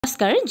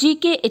নমস্কাৰ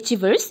GK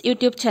Achivers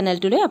YouTube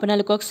চেনেলটোলৈ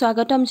আপোনালোকক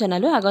স্বাগতম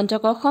জনালো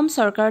আগন্তুক অসম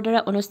চৰকাৰৰ দ্বাৰা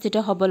অনুষ্ঠিত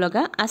হ'ব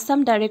লগা Assam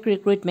Direct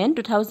Recruitment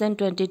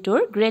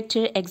 2022 গ্ৰেড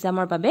 3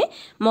 এক্সামৰ বাবে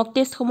মক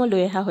টেষ্ট সমূহ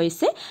লৈ অহা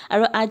হৈছে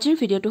আৰু আজিৰ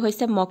ভিডিওটো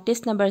হৈছে মক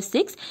টেষ্ট নম্বৰ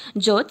 6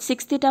 য'ত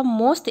 60টা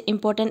মোষ্ট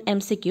ইম্পৰ্টেন্ট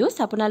MCQs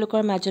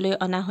আপোনালোকৰ মাজলৈ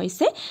অনা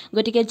হৈছে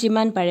গতিকে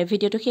যিমান পাৰে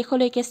ভিডিওটো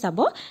শেষলৈকে চাব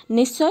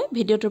নিশ্চয়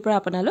ভিডিওটোৰ পৰা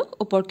আপোনালোক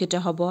উপকৃত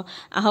হ'ব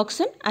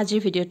আহকচোন আজিৰ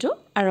ভিডিওটো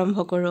আৰম্ভ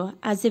কৰো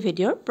আজি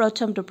ভিডিওৰ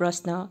প্ৰথমটো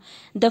প্ৰশ্ন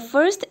The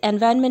first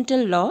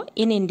environmental law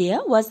in India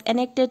was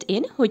enacted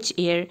in which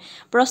year?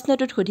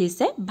 প্ৰশ্নটোত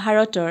সুধিছে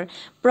ভাৰতৰ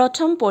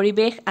প্ৰথম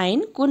পৰিবেশ আইন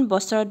কোন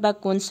বছৰত বা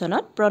কোন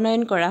চনত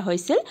প্ৰণয়ন কৰা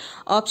হৈছিল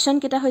অপচন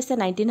কেটা হৈছে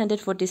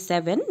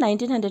 1947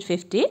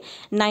 1950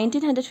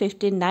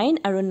 1959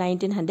 আৰু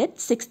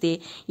 1960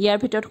 ইয়াৰ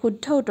ভিতৰত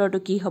শুদ্ধ উত্তৰটো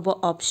কি হ'ব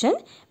অপচন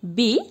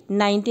বি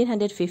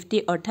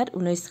 1950 অৰ্থাৎ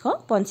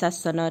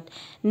 1950 চনত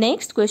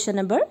next question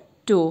number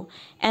 2.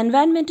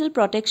 Environmental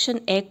Protection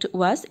Act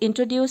was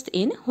introduced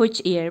in which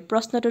year?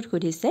 প্ৰশ্নটোত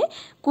সুধিছে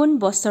কোন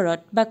বছৰত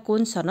বা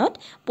কোন চনত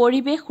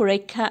পৰিবেশ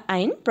সুৰক্ষা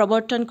আইন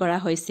প্ৰৱৰ্তন কৰা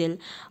হৈছিল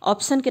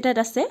অপচন কেটাত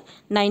আছে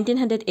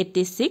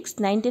 1986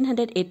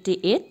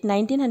 1988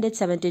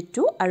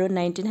 1972 আৰু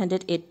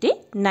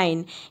 1989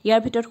 ইয়াৰ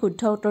ভিতৰত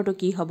শুদ্ধ উত্তৰটো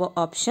কি হ'ব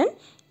option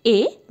A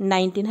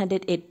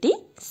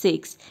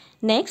 1986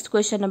 next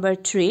question number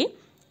 3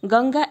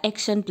 Ganga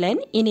Action Plan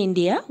in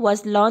India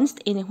was launched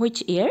in which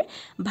year?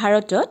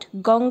 ভাৰতত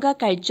গংগা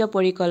কাৰ্য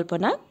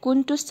পৰিকল্পনা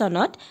কোনটো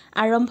চনত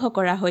আৰম্ভ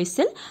কৰা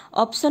হৈছিল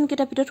অপচন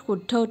কেটা ভিতৰত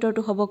শুদ্ধ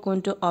উত্তৰটো হ'ব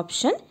কোনটো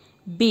অপচন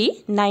B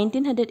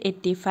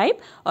 1985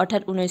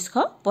 অৰ্থাৎ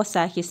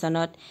 1985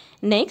 চনত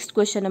Next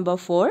question number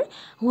 4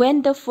 When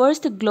the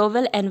first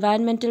global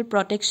environmental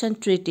protection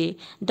treaty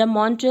the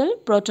Montreal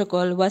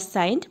protocol was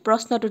signed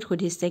প্ৰশ্নটোত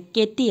সুধিছে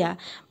কেতিয়া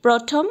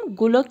প্ৰথম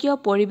গোলকীয়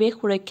পৰিবেশ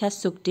সুৰক্ষা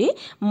চুক্তি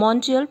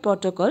মন্ট্ৰিয়েল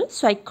প্ৰটকল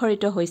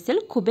স্বাক্ষৰিত হৈছিল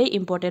খুবেই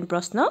ইম্পৰ্টেন্ট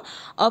প্ৰশ্ন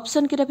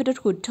অপচন কেটা ভিতৰত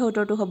শুদ্ধ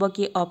উত্তৰটো হ'ব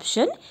কি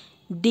অপচন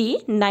D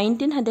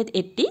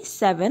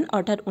 1987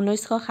 অৰ্থাৎ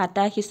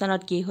 1987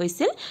 চনত কি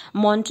হৈছিল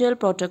মন্ট্ৰিয়েল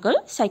প্ৰটকল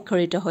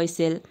স্বাক্ষৰিত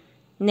হৈছিল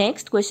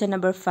Next question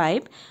number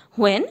 5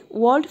 When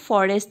World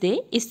Forest Day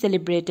is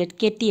celebrated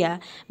কেতিয়া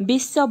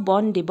বিশ্ব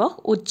বন দিৱস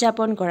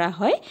উদযাপন কৰা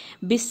হয়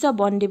বিশ্ব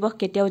বন দিৱস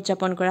কেতিয়া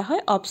উদযাপন কৰা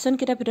হয় অপচন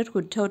কেটা ভিতৰত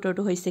শুদ্ধ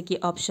উত্তৰটো হৈছে কি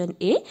অপচন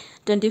A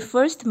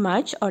 21st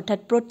March অৰ্থাৎ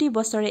প্ৰতি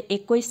বছৰে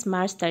 21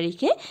 মাৰ্চ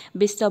তাৰিখে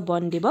বিশ্ব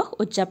বন দিৱস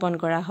উদযাপন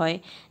কৰা হয়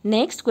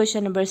Next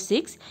question number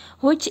 6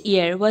 Which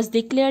year was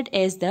declared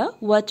as the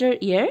water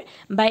year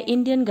by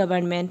Indian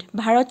government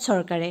Bharat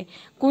চৰকাৰে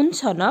কোন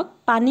চনক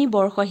পানী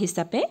বৰ্ষ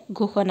হিচাপে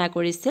ঘোষণা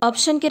কৰিছে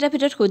অপচন কেটা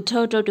ভিতৰত শুদ্ধ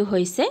উত্তৰটো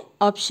হৈছে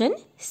অপচন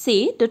C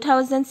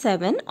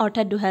 2007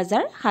 অৰ্থাৎ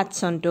 2007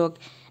 চনটোক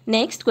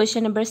Next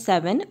question number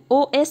 7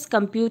 OS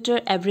computer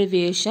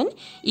abbreviation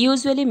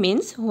usually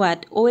means what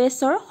OS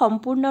ৰ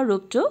সম্পূৰ্ণ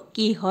ৰূপটো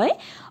কি হয়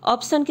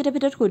অপচন কেটা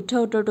ভিতৰত শুদ্ধ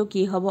উত্তৰটো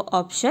কি হ'ব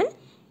option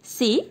C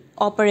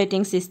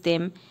operating system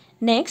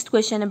Next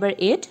question number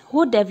 8 Who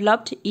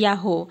developed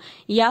Yahoo?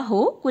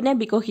 Yahoo কোনে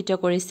বিকশিত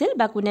কৰিছিল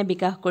বা কোনে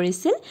বিকাশ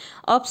কৰিছিল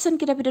অপচন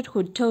কেটা ভিতৰত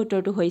শুদ্ধ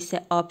উত্তৰটো হৈছে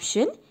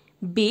option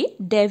B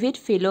David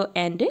Philo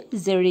and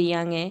Jerry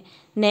Young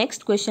Next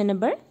question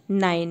number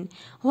 9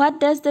 What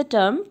does the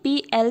term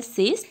PLC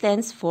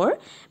stands for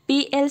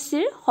PLC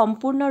ৰ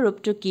সম্পূৰ্ণ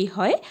ৰূপটো কি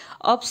হয়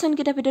অপচন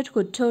কেটা ভিতৰত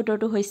শুদ্ধ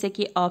উত্তৰটো হৈছে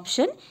কি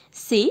option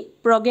C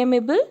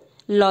Programmable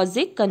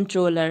Logic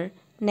Controller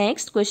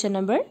Next question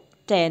number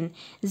 10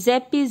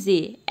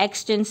 JPG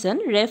extension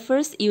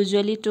refers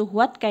usually to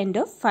what kind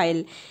of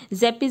file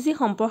JPG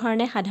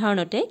সম্প্ৰসাৰণে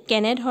সাধাৰণতে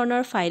কেনে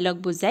ধৰণৰ ফাইলক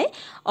বুজায়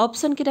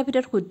অপচন কেটা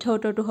ভিতৰত শুদ্ধ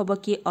উত্তৰটো হ'ব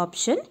কি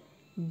অপচন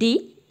D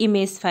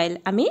image file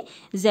আমি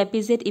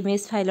JPG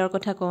image fileৰ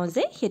কথা কওঁ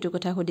যে হেতু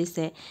কথা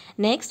সুধিছে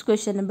next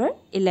question number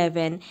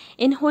 11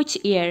 in which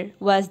year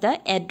was the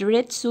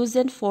address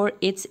chosen for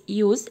its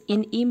use in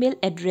email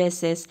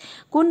addresses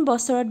কোন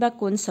বছৰত বা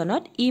কোন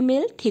চনত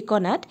ইমেইল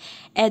ঠিকনাত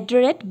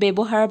এড্ৰেছ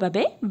ব্যৱহাৰৰ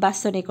বাবে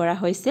বাছনি কৰা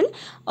হৈছিল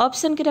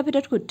অপচন কেটা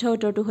ভিতৰত শুদ্ধ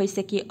উত্তৰটো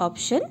হৈছে কি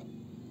অপচন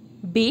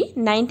B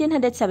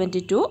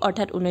 1972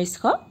 অৰ্থাৎ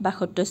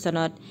 1972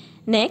 চনত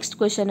next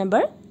question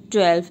number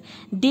 12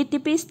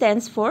 DTP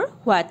stands for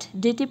what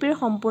DTP ৰ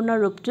সম্পূৰ্ণ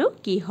ৰূপটো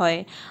কি হয়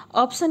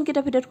অপচন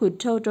কেটা ভিতৰত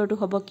শুদ্ধ উত্তৰটো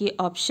হ'ব কি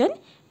option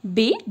B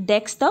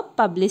desktop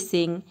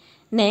publishing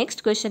Next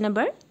question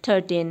number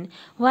 13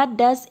 What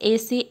does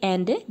AC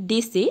and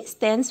DC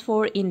stands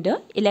for in the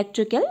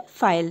electrical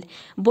field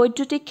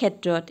বৈদ্যুতিক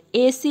ক্ষেত্ৰত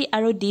AC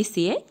আৰু DC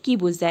এ কি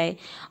বুজায়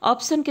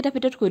অপচন কেটা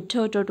ভিতৰত শুদ্ধ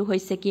উত্তৰটো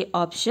হৈছে কি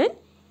option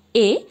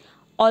A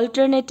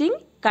alternating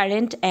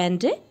current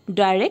and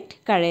direct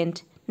current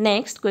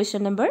Next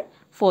question number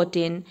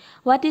 14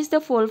 What is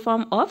the full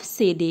form of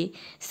CD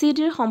CD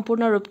ৰ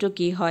সম্পূৰ্ণ ৰূপটো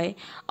কি হয়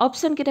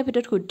অপচন কেটা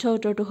ভিতৰত শুদ্ধ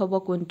উত্তৰটো হ'ব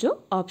কোনটো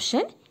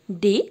option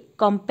D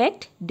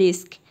compact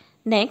disc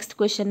Next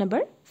question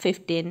number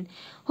 15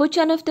 Which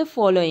one of the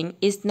following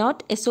is not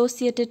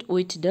associated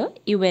with the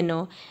UNO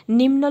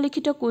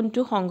নিম্নলিখিত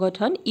কোনটো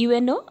সংগঠন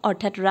UNO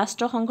অৰ্থাৎ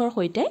ৰাষ্ট্ৰসংঘৰ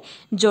সৈতে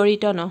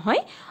জড়িত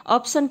নহয়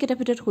অপচন কেটা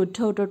ভিতৰত শুদ্ধ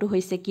উত্তৰটো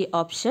হৈছে কি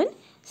অপচন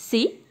C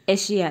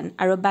Asian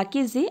আৰু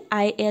বাকি যি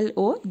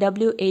ILO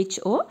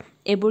WHO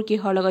এবোৰ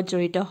কিহৰ লগত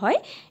জড়িত হয়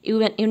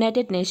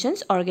ইউনাইটেড নেশনস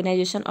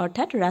অৰ্গেনাইজেশ্যন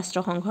অৰ্থাৎ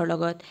ৰাষ্ট্ৰসংঘৰ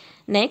লগত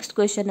next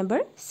question number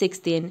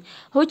 16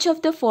 which of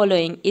the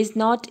following is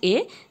not a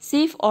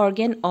chief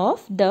organ of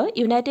the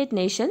United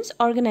Nations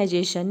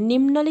organization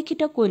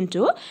নিম্নলিখিত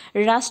কোনটো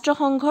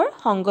ৰাষ্ট্ৰসংঘৰ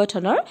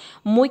সংগঠনৰ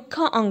মুখ্য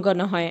অংগ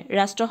নহয়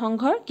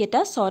ৰাষ্ট্ৰসংঘৰ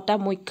কেটা 6টা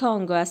মুখ্য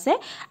অংগ আছে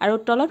আৰু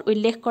তলত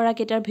উল্লেখ কৰা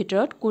কেটাৰ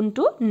ভিতৰত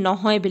কোনটো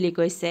নহয় বুলি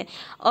কৈছে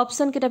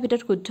অপচন কেটাৰ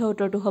ভিতৰত শুদ্ধ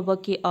উত্তৰটো হ'ব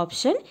কি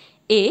option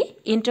A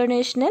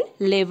International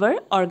Labour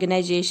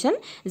Organization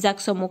যাক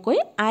চমুকৈ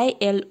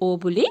ILO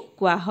বুলি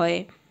কোৱা হয়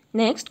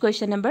Next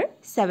question number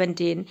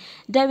 17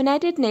 The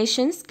United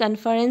Nations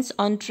Conference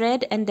on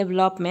Trade and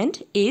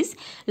Development is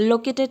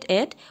located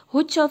at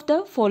which of the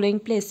following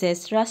places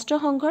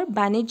ৰাষ্ট্ৰসংঘৰ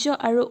বাণিজ্য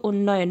আৰু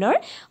উন্নয়নৰ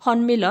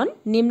সন্মিলন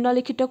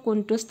নিম্নলিখিত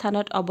কোনটো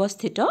স্থানত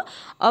অৱস্থিত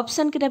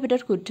অপচন কেটাৰ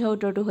ভিতৰত শুদ্ধ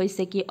উত্তৰটো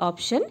হৈছে কি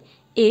option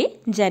A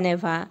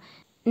Geneva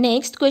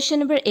Next, question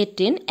number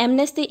 18.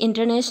 Amnesty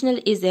International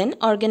is an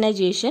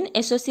organization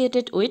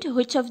associated with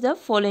which of the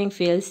following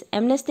fields?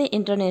 Amnesty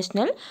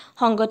International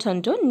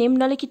সংগঠনটো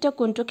নিম্নলিখিত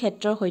কোনটো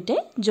ক্ষেত্ৰৰ হৈতে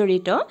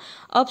জড়িত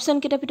অপচন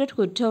কেটাৰ ভিতৰত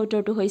শুদ্ধ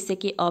উত্তৰটো হৈছে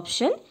কি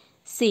option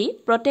C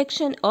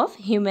protection of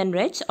human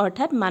rights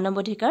অৰ্থাৎ মানৱ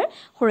অধিকাৰ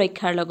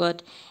সুৰক্ষাৰ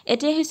লগত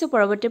এতিয়া হিসু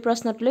পৰৱৰ্তী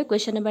প্ৰশ্নটোলৈ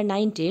question number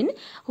 19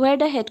 where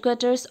the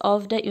headquarters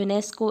of the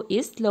UNESCO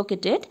is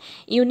located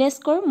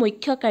UNESCO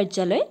মুখ্য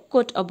কাৰ্যালয়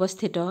ক'ত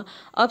অৱস্থিত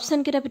অপচন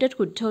কেটাৰ ভিতৰত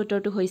শুদ্ধ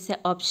উত্তৰটো হৈছে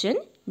option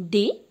D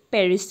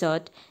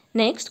Parisত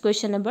Next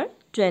question number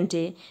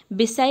 20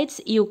 Besides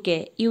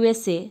UK,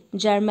 USA,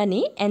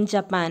 Germany and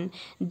Japan,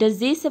 the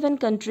G7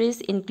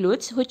 countries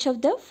includes which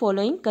of the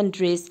following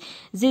countries?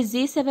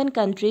 G7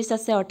 countries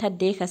আছে অৰ্থাৎ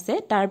দেশ আছে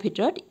তাৰ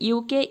ভিতৰত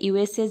UK,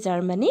 USA,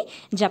 Germany,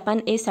 Japan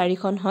এই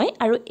চাৰিখন হয়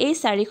আৰু এই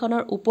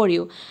চাৰিখনৰ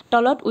উপৰিও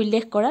তলত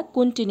উল্লেখ কৰা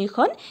কোন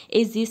তিনিখন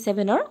এই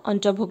G7ৰ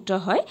অন্তৰ্ভুক্ত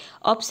হয়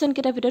অপচন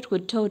কেটাৰ ভিতৰত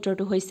শুদ্ধ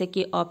উত্তৰটো হৈছে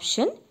কি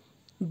option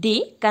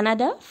D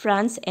Canada,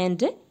 France and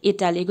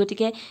Italy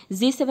গটিকে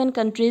G7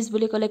 countries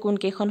বুলি কলে কোন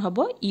কেখন হ'ব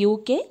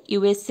UK,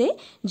 USA,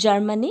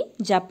 Germany,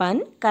 Japan,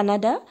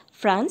 Canada,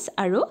 France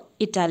আৰু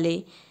Italy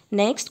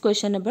Next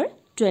question number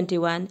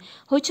 21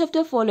 Which of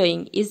the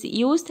following is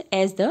used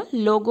as the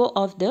logo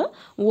of the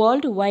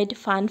World Wide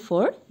Fund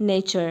for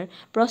Nature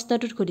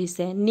প্ৰশ্নটোত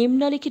খুদিছে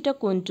নিম্নলিখিত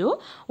কোনটো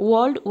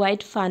World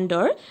Wide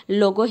Fundৰ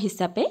logo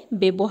হিচাপে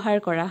ব্যৱহাৰ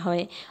কৰা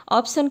হয়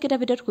অপচন কেটা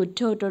ভিতৰত শুদ্ধ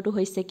উত্তৰটো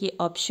হৈছে কি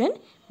option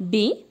B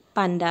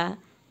Panda.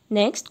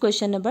 Next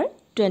question number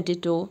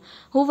 22.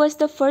 Who was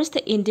the first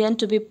Indian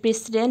to be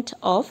president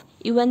of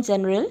UN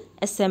General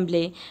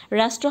Assembly?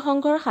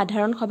 ৰাষ্ট্ৰসংঘৰ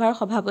সাধাৰণ সভাৰ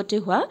সভাপতি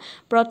হোৱা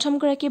প্ৰথম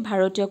গৰাকী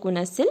ভাৰতীয় কোন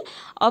আছিল?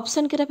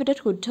 অপচন কেটা ভিতৰত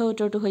শুদ্ধ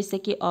উত্তৰটো হৈছে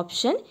কি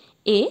option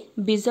A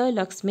Vijay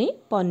Lakshmi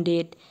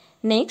Pandit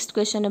Next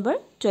question number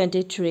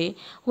 23.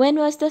 When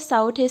was the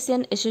South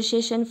Asian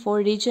Association for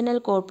Regional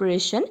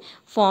Cooperation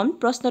formed?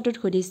 প্ৰশ্নটোত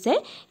খুদিছে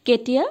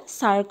কেতিয়া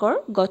সাৰ্কৰ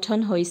গঠন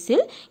হৈছিল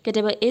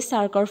কেতিয়াবা এই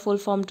সাৰ্কৰ ফুল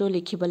ফৰ্মটো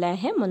লিখিবলৈ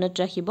আহে মনত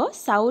ৰাখিব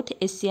South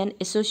Asian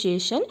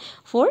Association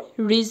for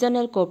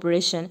Regional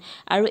Cooperation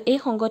আৰু এই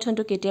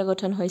সংগঠনটো কেতিয়া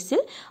গঠন হৈছিল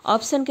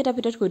অপচন কেটা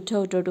ভিতৰত শুদ্ধ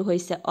উত্তৰটো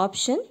হৈছে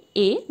অপচন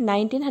A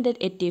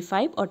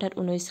 1985 অৰ্থাৎ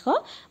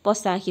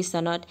 1985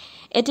 চনত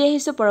এতিয়া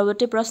হিসু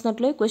পৰৱৰ্তী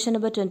প্ৰশ্নটোলৈ question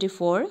number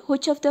 24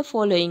 which of the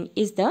following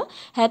is the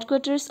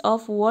headquarters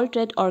of World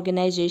Trade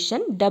Organization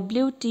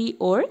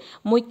WTO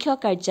মুখ্য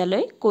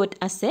কাৰ্যালয় ক'ত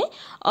আছে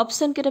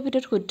অপচন কেটাৰ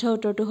ভিতৰত শুদ্ধ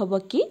উত্তৰটো হ'ব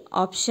কি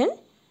option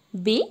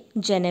B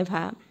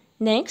Geneva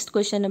Next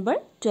question number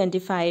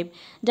 25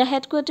 The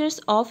headquarters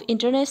of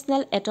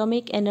International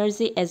Atomic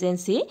Energy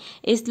Agency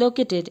is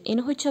located in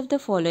which of the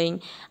following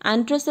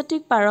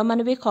আন্তৰ্জাতিক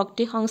পাৰমাণৱিক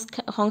শক্তি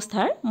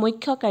সংস্থাৰ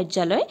মুখ্য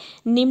কাৰ্যালয়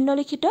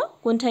নিম্নলিখিত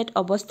কোন ঠাইত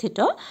অৱস্থিত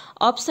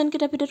অপচন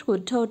কেটাৰ ভিতৰত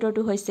শুদ্ধ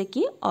উত্তৰটো হৈছে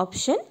কি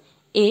option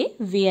A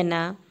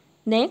Vienna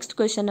Next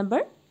question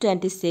number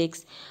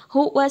 26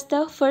 Who was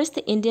the first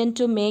Indian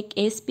to make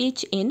a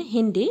speech in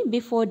Hindi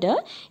before the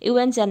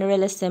UN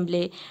General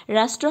Assembly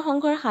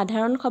ৰাষ্ট্ৰসংঘৰ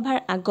সাধাৰণ সভাৰ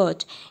আগত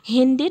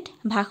হিন্দীত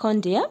ভাষণ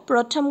দিয়া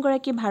প্ৰথম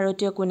গৰাকী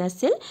ভাৰতীয় কোন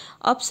আছিল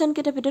অপচন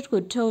কেটাৰ ভিতৰত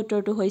শুদ্ধ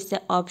উত্তৰটো হৈছে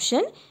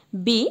option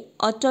B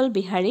Atal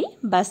Bihari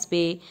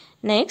Vajpayee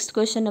Next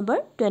question number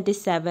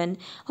 27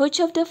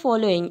 Which of the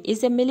following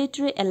is a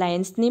military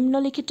alliance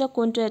নিম্নলিখিত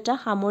কোনটো এটা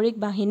সামৰিক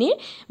বাহিনীৰ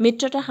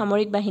মিত্ৰতা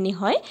সামৰিক বাহিনী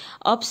হয়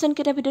অপচন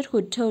কেটাৰ ভিতৰত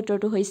শুদ্ধ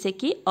উত্তৰটো হৈছে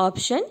কি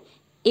option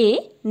A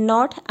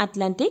North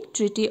Atlantic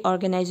Treaty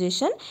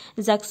Organization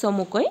যাক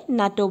চমুকৈ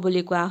NATO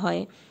বুলি কোৱা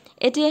হয়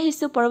এতিয়া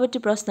হিসু পৰৱৰ্তী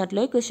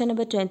প্ৰশ্নটোলৈ question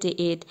number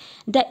 28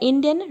 The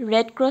Indian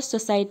Red Cross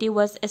Society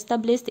was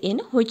established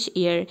in which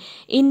year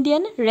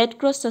Indian Red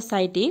Cross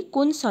Society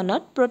কোন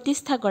চনত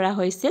প্ৰতিষ্ঠা কৰা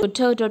হৈছিল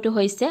উত্তৰটো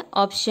হৈছে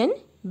অপচন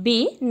B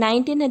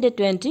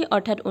 1920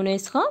 অৰ্থাৎ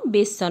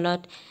 1920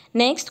 চনত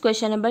Next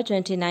question number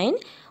 29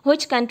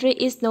 Which country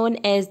is known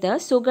as the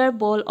sugar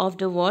bowl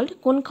of the world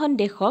কোনখন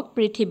দেশক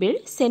পৃথিৱীৰ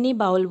চেনি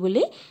বাউল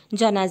বুলি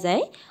জনা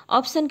যায়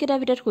অপচন কেটাৰ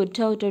ভিতৰত শুদ্ধ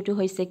উত্তৰটো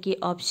হৈছে কি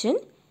option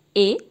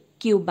A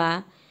Cuba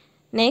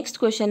Next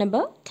question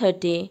number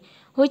 30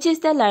 Which is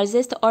the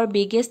largest or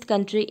biggest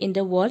country in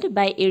the world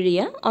by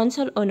area?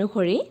 অঞ্চল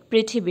অনুসৰি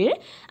পৃথিৱীৰ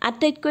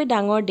আটাইতকৈ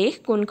ডাঙৰ দেশ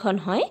কোনখন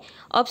হয়?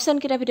 অপচন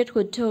কেইটাৰ ভিতৰত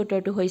শুদ্ধ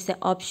উত্তৰটো হৈছে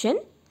option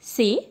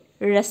C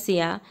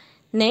Russia.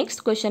 Next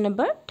question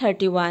number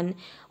 31.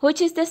 Which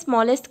is the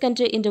smallest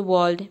country in the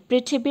world?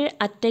 পৃথিৱীৰ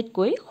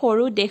আটাইতকৈ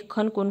সৰু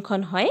দেশখন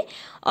কোনখন হয়?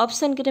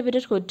 অপচন কেইটাৰ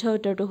ভিতৰত শুদ্ধ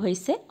উত্তৰটো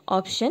হৈছে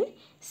option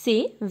C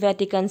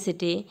Vatican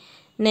city.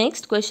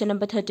 Next question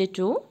number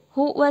 32.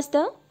 Who was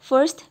the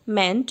first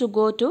man to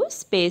go to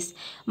space?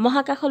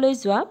 মহাকাশলৈ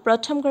যোৱা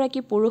প্ৰথম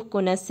গৰাকী পুৰুষ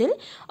কোন আছিল?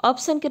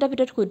 অপচন কেইটাৰ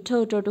ভিতৰত শুদ্ধ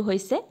উত্তৰটো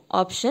হৈছে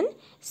অপচন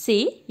সি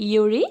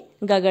ইউৰি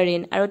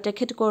গাগাৰিন আৰু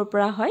তেখেত ক'ৰ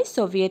পৰা হয়?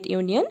 সোভিয়েট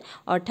ইউনিয়ন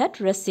অৰ্থাৎ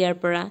ৰাছিয়াৰ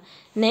পৰা।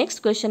 Next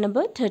question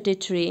number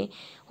 33.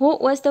 Who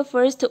was the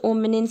first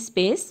woman in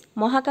space?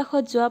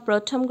 মহাকাশত যোৱা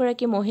প্ৰথম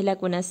গৰাকী মহিলা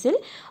কোন আছিল?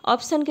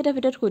 অপচন কেইটাৰ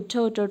ভিতৰত শুদ্ধ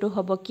উত্তৰটো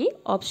হ'ব কি?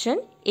 Option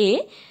A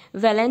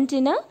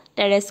Valentina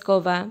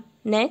টেৰেস্কোভা।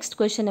 Next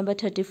question number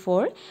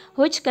 34.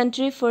 Which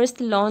country first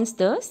launched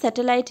the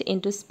satellite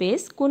into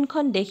space?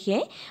 কোনখন দেশে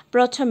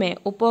প্ৰথমে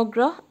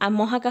উপগ্ৰহ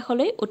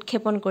মহাকাশলৈ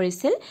উৎক্ষেপণ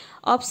কৰিছিল?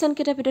 অপচন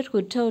কেইটাৰ ভিতৰত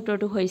শুদ্ধ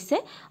উত্তৰটো হৈছে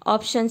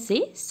option C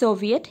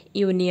Soviet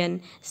union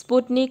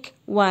Sputnik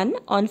 1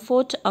 on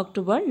 4th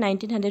October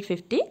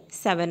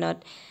 1957.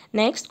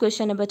 Next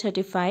question number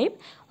 35.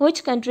 Which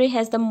country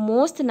has the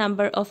most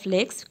number of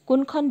lakes?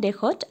 কোনখন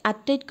দেশত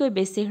আটাইতকৈ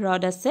বেছি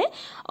হ্ৰদ আছে?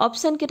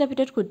 অপচন কেইটাৰ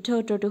ভিতৰত শুদ্ধ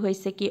উত্তৰটো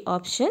হৈছে কি?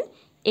 Option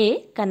A.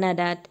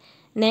 Canada.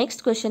 Next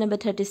question number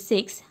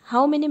 36.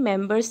 How many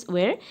members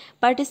were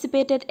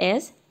participated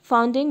as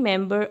founding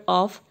member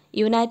of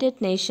United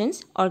Nations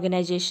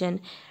Organization?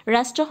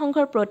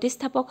 ৰাষ্ট্ৰসংঘৰ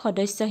প্ৰতিষ্ঠাপক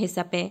সদস্য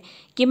হিচাপে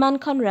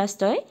কিমানখন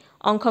ৰাষ্ট্ৰই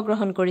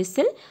অংশগ্ৰহণ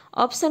কৰিছিল?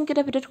 অপচন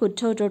কেইটাৰ ভিতৰত শুদ্ধ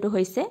উত্তৰটো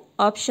হৈছে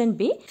অপচন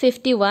বি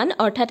 51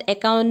 অৰ্থাৎ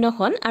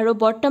 51খন আৰু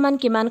বৰ্তমান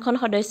কিমানখন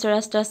সদস্য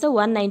ৰাষ্ট্ৰ আছে?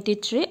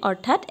 193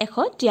 অৰ্থাৎ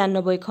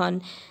 193খন।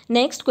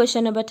 Next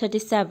question number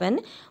 37.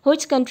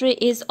 Which country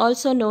is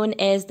also known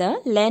as the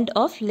land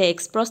of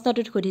lakes?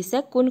 প্ৰশ্নটোত সুধিছে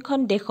কোনখন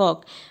দেশক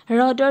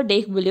হ্ৰদৰ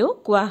দেশ বুলিও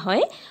কোৱা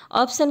হয়?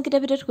 অপচন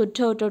কেইটাৰ ভিতৰত শুদ্ধ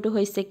উত্তৰটো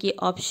হৈছে কি?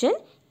 অপচন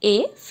এ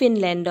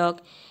ফিনলেণ্ডক।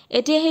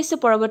 এতিয়া আহিছো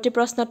পৰৱৰ্তী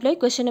প্ৰশ্নতলৈ।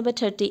 Question number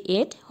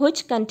 38. Which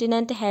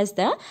continent has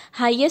the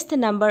highest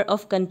number of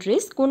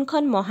countries?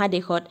 কোনখন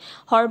মহাদেশত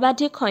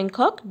সৰ্বাধিক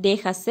সংখ্যক দেশ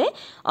আছে?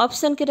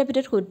 অপচন কেইটাৰ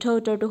ভিতৰত শুদ্ধ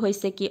উত্তৰটো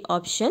হৈছে কি?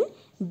 Option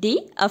D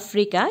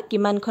Africa.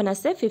 কিমানখন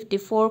আছে?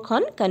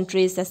 54খন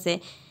কান্ট্ৰিজ আছে।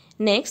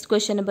 Next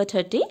question number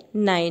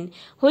 39.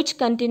 Which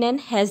continent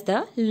has the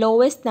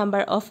lowest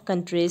number of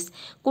countries?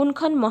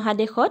 কোনখন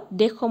মহাদেশত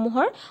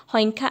দেশসমূহৰ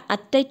সংখ্যা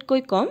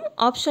আটাইতকৈ কম?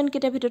 অপচন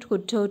কেইটাৰ ভিতৰত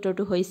শুদ্ধ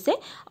উত্তৰটো হৈছে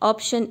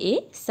option A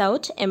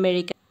south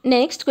America.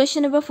 Next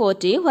question number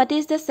 40. What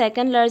is the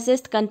second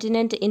largest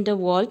continent in the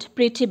world?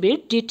 পৃথিৱীৰ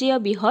দ্বিতীয়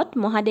বৃহৎ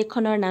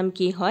মহাদেশখনৰ নাম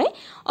কি হয়?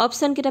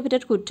 অপচন কেইটাৰ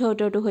ভিতৰত শুদ্ধ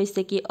উত্তৰটো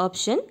হৈছে কি?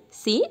 অপচন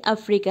সি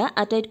আফ্ৰিকা।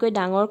 আটাইতকৈ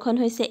ডাঙৰখন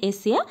হৈছে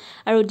এছিয়া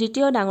আৰু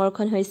দ্বিতীয়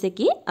ডাঙৰখন হৈছে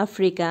কি?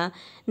 Africa.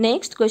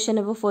 Next question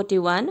number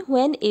 41.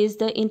 When is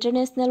the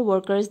International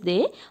Workers'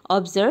 Day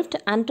observed?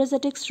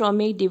 আন্তৰ্জাতিক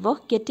শ্ৰমিক দিৱস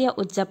কেতিয়া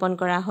উদযাপন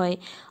কৰা হয়?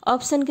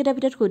 অপচন কেইটাৰ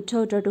ভিতৰত শুদ্ধ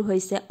উত্তৰটো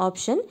হৈছে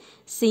অপচন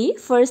সি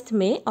 1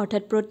 মে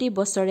অৰ্থাৎ প্ৰতি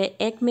বছৰে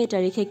 1 মে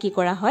তাৰিখে কি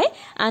কৰা হয়?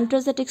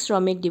 আন্তৰ্জাতিক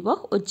শ্ৰমিক দিৱস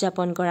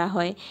উদযাপন কৰা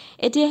হয়।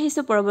 এতিয়া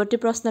আহিছো পৰৱৰ্তী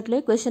প্ৰশ্নতলৈ।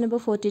 Question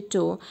number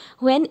 42.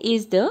 When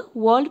is the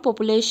World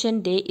Population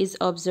Day is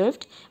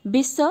observed?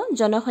 বিশ্ব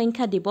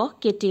জনসংখ্যা দিৱস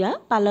কেতিয়া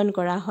পালন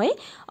কৰা হয়?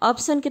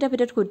 অপচন কেইটাৰ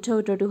ভিতৰত শুদ্ধ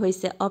উত্তৰটো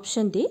হৈছে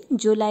অপচন ডি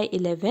জুলাই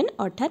 11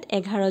 অৰ্থাৎ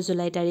 11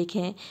 জুলাই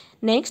তাৰিখে।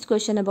 Next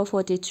question number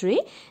 43.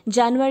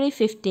 January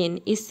 15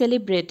 is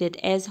celebrated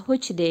as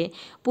which day?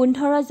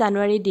 15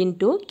 জানুৱাৰী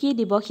দিনটো কি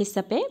দিৱস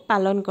হিচাপে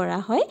পালন কৰা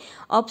হয়?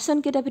 অপচন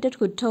কেইটাৰ ভিতৰত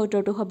শুদ্ধ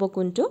উত্তৰটো হ'ব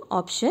কোনটো?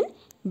 Option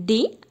D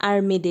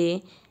army day.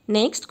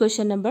 Next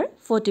question number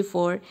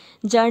 44.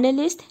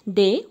 Journalist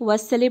Day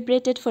was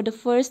celebrated for the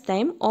first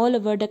time all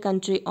over the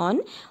country on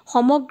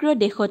সমগ্ৰ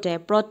দেশতে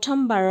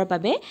প্ৰথমবাৰৰ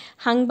বাবে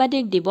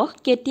সাংবাদিক দিৱস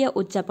কেতিয়া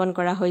উদযাপন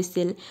কৰা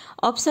হৈছিল?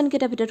 অপচন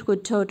কেইটাৰ ভিতৰত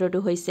শুদ্ধ উত্তৰটো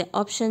হৈছে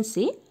অপচন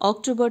সি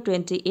অক্টোবৰ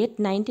 28,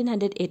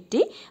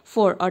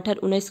 1984 অৰ্থাৎ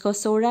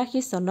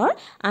 1984 চনৰ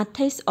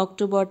 28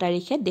 অক্টোবৰ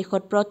তাৰিখে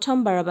দেশত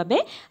প্ৰথমবাৰৰ বাবে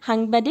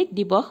সাংবাদিক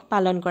দিৱস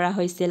পালন কৰা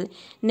হৈছিল।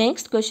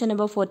 Next question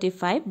number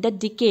 45. The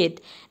decade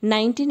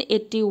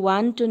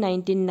 1981 to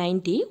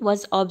 1990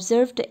 was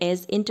observed as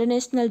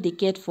International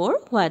Decade for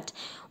what?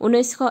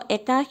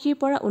 1981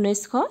 পৰা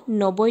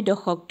 1990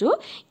 দশকটো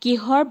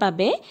কিহৰ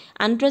বাবে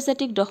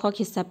আন্তৰ্জাতিক দশক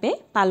হিচাপে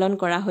পালন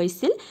কৰা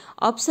হৈছিল?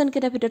 অপচন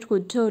কেইটাৰ ভিতৰত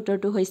শুদ্ধ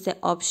উত্তৰটো হৈছে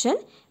option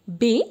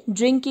B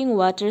drinking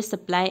water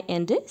supply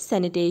and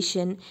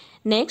স্যানিটেশ্যন।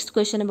 Next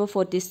question number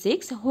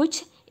 46. Which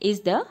is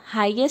the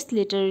highest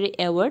literary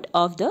award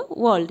of the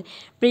world?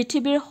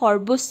 পৃথিৱীৰ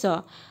সৰ্বোচ্চ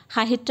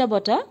সাহিত্য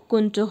বঁটা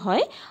কোনটো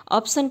হয়?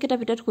 অপচন কেইটাৰ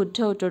ভিতৰত শুদ্ধ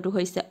উত্তৰটো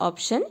হৈছে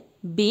option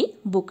B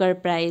Booker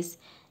prize.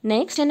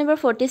 Next, number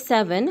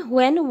 47.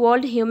 When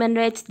World Human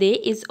Rights Day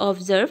is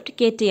observed,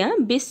 কেতিয়া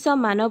বিশ্ব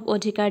মানৱ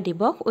অধিকাৰ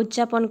দিৱস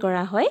উদযাপন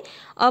কৰা হয়?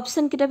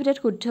 অপশন কিটাৰ ভিতৰত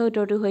শুদ্ধ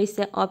উত্তৰটো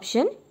হৈছে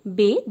অপশন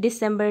বি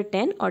ডিসেম্বৰ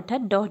 10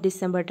 অৰ্থাৎ 10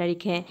 ডিসেম্বৰ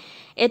তাৰিখে।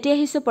 এতিয়া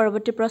আহিছো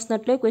পৰৱৰ্তী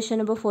প্ৰশ্নতলৈ question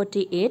number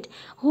 48.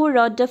 Who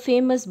wrote the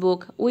famous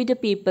book We the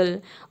People?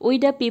 We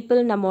the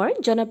People নামৰ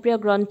জনপ্ৰিয়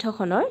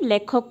গ্ৰন্থখনৰ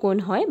লেখক কোন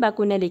হয় বা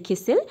কোনে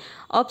লিখিছিল?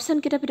 অপশন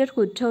কিটাৰ ভিতৰত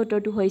শুদ্ধ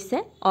উত্তৰটো হৈছে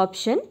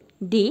option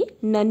D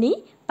Noni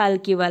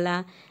পালকিৱালা।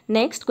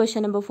 Next,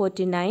 question number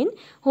 49.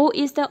 Who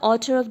is the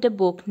author of the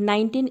book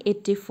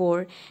 1984?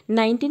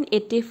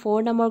 1984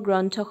 নামৰ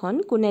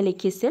গ্ৰন্থখন কোনে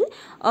লিখিছিল?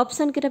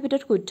 অপশন কিটাৰ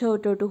ভিতৰত শুদ্ধ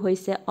উত্তৰটো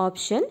হৈছে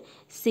option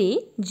C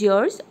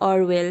George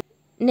Orwell.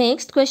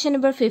 Next, question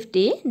number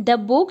 50. The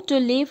book To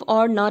Live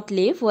or Not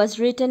Live was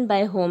written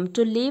by whom?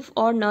 To Live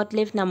or Not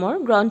Live নামৰ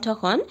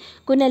গ্ৰন্থখন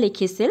কোনে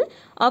লিখিছিল?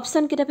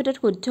 অপশন কিটাৰ ভিতৰত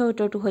শুদ্ধ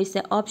উত্তৰটো হৈছে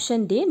option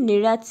D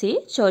Neeraj C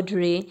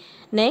Choudhury.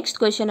 Next,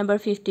 question number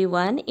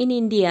 51. In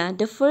India,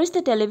 the first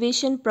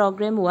television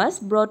program was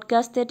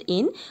broadcasted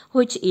in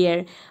which year?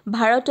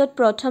 ভাৰতত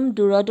প্ৰথম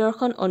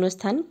দূৰদৰ্শন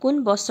অনুষ্ঠান কোন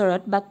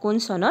বছৰত বা কোন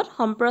চনত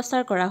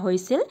সম্প্ৰচাৰ কৰা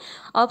হৈছিল?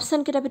 অপশন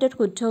কিটাৰ ভিতৰত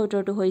শুদ্ধ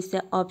উত্তৰটো হৈছে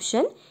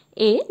অপশন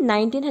এ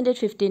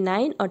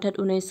 1959 অৰ্থাৎ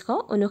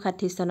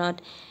 1959 চনত।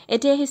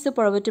 এতিয়া আহিছো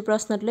পৰৱৰ্তী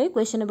প্ৰশ্নতলৈ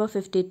question number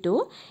 52.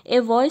 A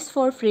Voice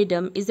for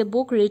Freedom is a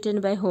book written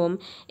by whom?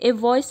 A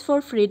Voice for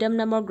Freedom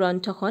নামৰ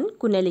গ্ৰন্থখন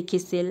কোনে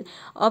লিখিছিল?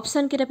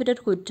 অপশন কিটাৰ ভিতৰত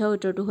শুদ্ধ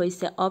উত্তৰটো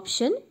হৈছে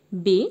option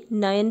B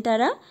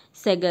Nayanthara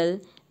সেগল।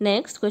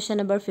 Next, question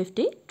number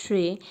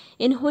 53.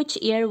 In which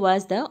year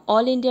was the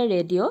All India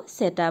Radio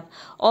set up?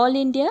 All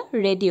India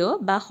Radio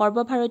বা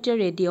সৰ্বভাৰতীয়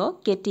ৰেডিঅ'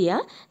 কেতিয়া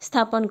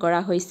স্থাপন কৰা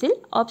হৈছিল?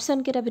 অপশন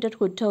কেইটাৰ ভিতৰত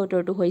শুদ্ধ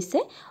উত্তৰটো হৈছে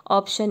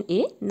অপশন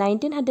এ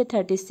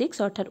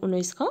 1936 অৰ্থাৎ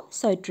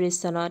 1936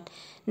 চনত।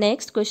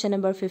 Next, question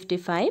number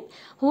 55.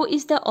 Who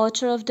is the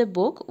author of the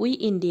book We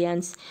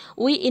Indians?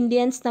 We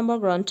Indians নামৰ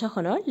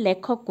গ্ৰন্থখনৰ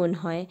লেখক কোন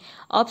হয়?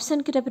 অপশন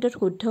কেইটাৰ ভিতৰত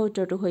শুদ্ধ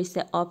উত্তৰটো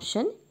হৈছে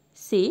option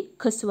C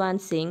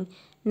খুশৱান্ত Singh.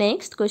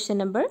 Next, question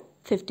number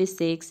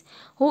 56.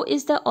 Who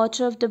is the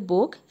author of the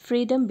book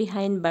Freedom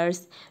Behind Bars?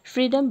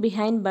 Freedom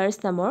Behind Bars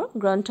নামৰ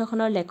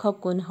গ্ৰন্থখনৰ লেখক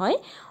কোন হয়?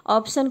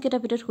 অপশন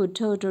কেইটাৰ ভিতৰত শুদ্ধ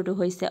উত্তৰটো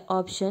হৈছে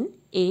অপশন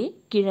এ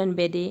কিৰণ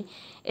বেদী।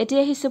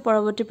 এতিয়া আহিছো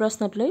পৰৱৰ্তী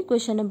প্ৰশ্নতলৈ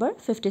question number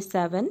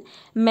 57.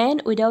 Man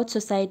without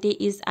society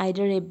is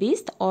either a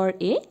beast or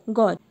a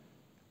god.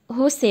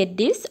 Who said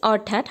this?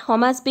 অৰ্থাৎ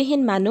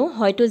সমাজবিহীন মানুহ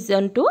হয়তো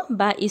জন্তু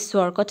বা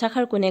ঈশ্বৰ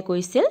কথাষাৰ কোনে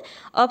কৈছিল?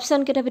 অপশন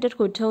কেইটাৰ ভিতৰত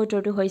শুদ্ধ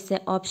উত্তৰটো হৈছে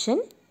অপশন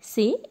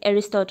সি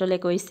এৰিষ্টটলে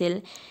কৈছিল।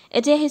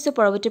 এতিয়া আহিছো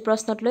পৰৱৰ্তী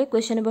প্ৰশ্নতলৈ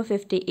question number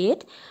 58.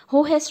 Who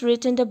has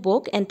written the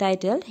book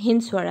entitled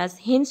Hind Swaraj?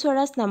 Hind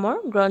Swaraj নামৰ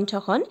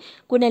গ্ৰন্থখন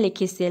কোনে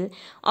লিখিছিল?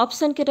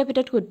 অপশন কেইটাৰ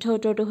ভিতৰত শুদ্ধ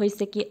উত্তৰটো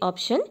হৈছে কি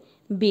অপশন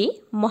বি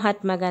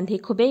মহাত্মা গান্ধী।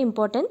 খুবেই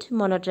ইম্পৰ্টেণ্ট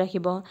মনত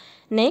ৰাখিব।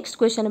 Next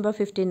question number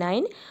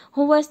 59.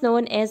 Who was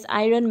known as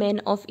Iron Man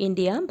of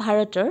India?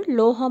 ভাৰতৰ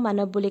লৌহ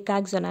মানৱ বুলি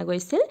কাক জনা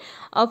গৈছিল?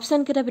 অপশন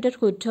কেইটাৰ ভিতৰত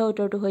শুদ্ধ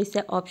উত্তৰটো হৈছে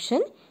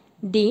option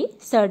D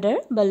Sardar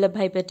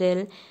Vallabhbhai Patel.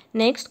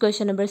 Next,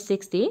 question number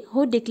 60.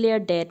 Who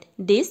declared that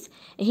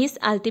his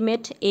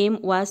ultimate aim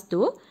was to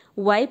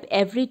wipe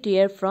every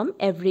tear from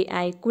every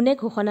eye? কোনে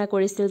ঘোষণা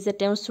কৰিছিল যে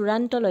তেওঁৰ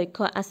চূড়ান্ত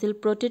লক্ষ্য আছিল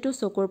প্ৰতিটো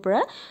চকুৰ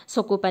পৰা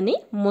চকু পানী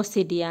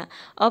মচি দিয়া?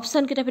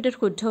 অপশন কেইটাৰ ভিতৰত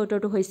শুদ্ধ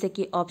উত্তৰটো হৈছে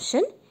কি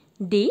option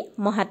D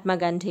Mahatma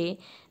Gandhi.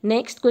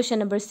 Next, question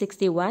number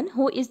 61.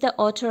 Who is the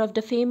author of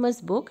the famous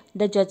book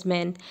The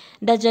Judgment?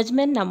 The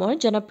Judgment নামৰ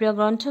জনপ্ৰিয়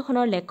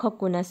গ্ৰন্থখনৰ লেখক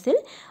কোন আছিল?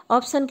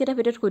 অপশন কেইটাৰ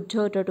ভিতৰত শুদ্ধ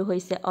উত্তৰটো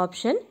হৈছে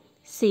অপশন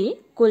সি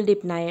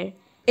কুলদীপ নায়াৰ।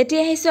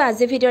 এতিয়া আহিছো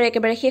আজি ভিডিঅ'ৰ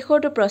একেবাৰে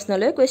শেষৰটো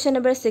প্ৰশ্নলৈ question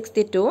number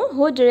 62.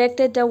 Who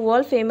directed the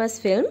world famous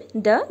film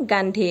The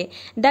Gandhi?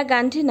 The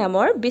Gandhi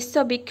নামৰ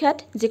বিশ্ববিখ্যাত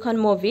যিখন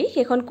মুভি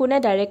সেইখন কোনে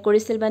ডাইৰেক্ট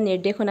কৰিছিল বা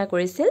নিৰ্দেশনা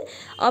কৰিছিল?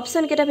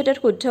 অপশন কেইটাৰ ভিতৰত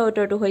শুদ্ধ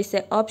উত্তৰটো হৈছে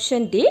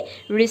অপশন ডি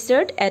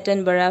ৰিচাৰ্ড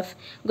এটনবৰাফ।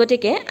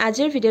 গতিকে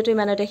আজিৰ ভিডিঅ'টো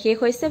ইমানতে শেষ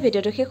হৈছে।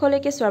 ভিডিঅ'টো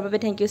শেষলৈকে চোৱাৰ বাবে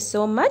থেংক ইউ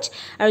সো মাচ।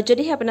 আৰু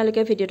যদিহে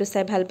আপোনালোকে ভিডিঅ'টো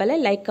চাই ভাল পালে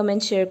লাইক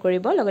কমেণ্ট শ্বেয়াৰ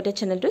কৰিব, লগতে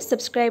চেনেলটো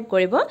ছাবস্ক্ৰাইব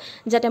কৰিব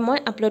যাতে মই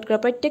আপলোড কৰা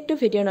প্ৰত্যেকটো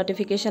ভিডিঅ'ৰ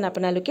নটিফিকেশ্যন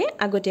আপোনালোকে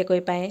আগতীয়াকৈ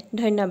পায়।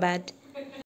 ধন্যবাদ।